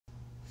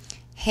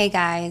Hey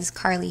guys,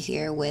 Carly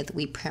here with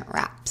We Print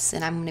Wraps,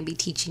 and I'm going to be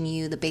teaching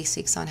you the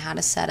basics on how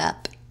to set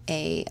up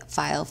a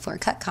file for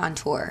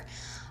CutContour.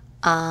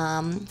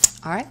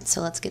 Alright,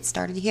 so let's get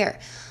started here.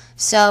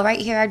 So right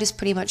here I just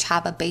pretty much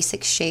have a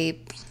basic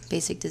shape,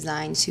 basic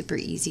design, super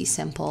easy,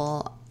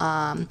 simple.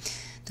 The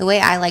way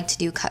I like to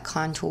do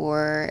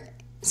CutContour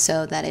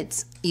so that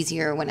it's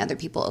easier when other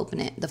people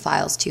open the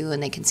files too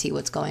and they can see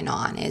what's going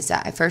on is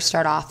that I first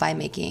start off by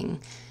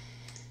making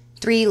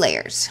 3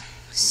 layers.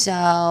 So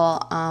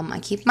I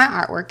keep my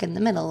artwork in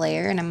the middle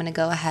layer, and I'm going to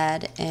go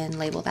ahead and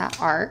label that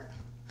art.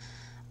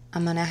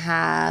 I'm going to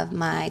have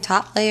my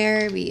top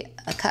layer be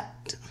my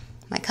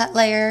cut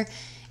layer,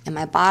 and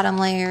my bottom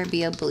layer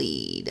be a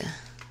bleed.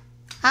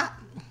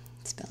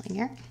 Spelling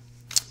here.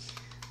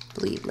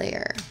 Bleed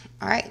layer.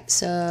 Alright,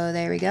 so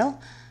there we go.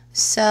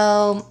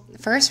 So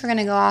first we're going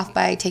to go off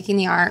by taking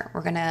the art. We're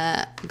going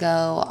to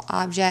go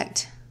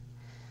Object,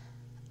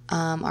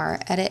 or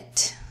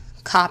Edit,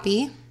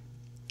 Copy.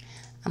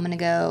 I'm going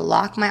to go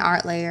lock my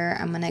art layer.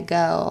 I'm going to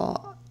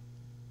go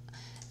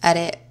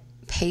edit,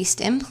 paste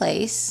in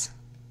place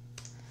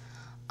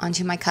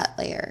onto my cut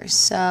layer.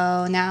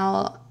 So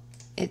now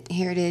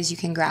here it is, you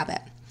can grab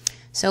it.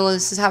 So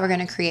this is how we're going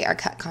to create our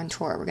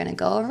CutContour. We're going to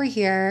go over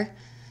here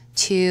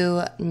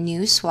to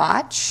New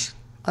Swatch,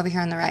 over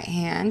here on the right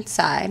hand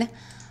side.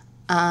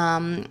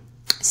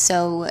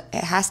 So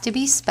it has to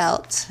be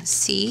spelt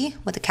C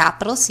with a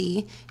capital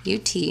C,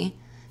 U-T,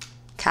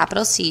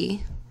 capital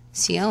C,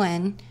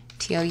 C-O-N,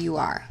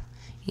 T-O-U-R.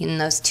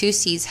 And those 2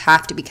 C's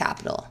have to be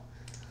capital.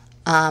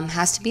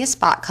 Has to be a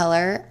spot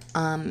color.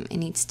 It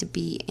needs to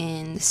be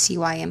in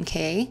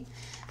CYMK. And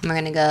we're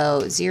going to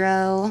go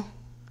 0,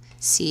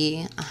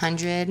 C,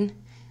 100,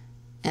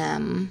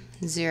 M,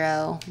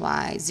 0,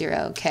 Y,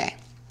 0, K.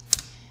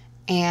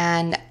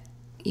 And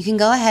you can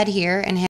go ahead here and hit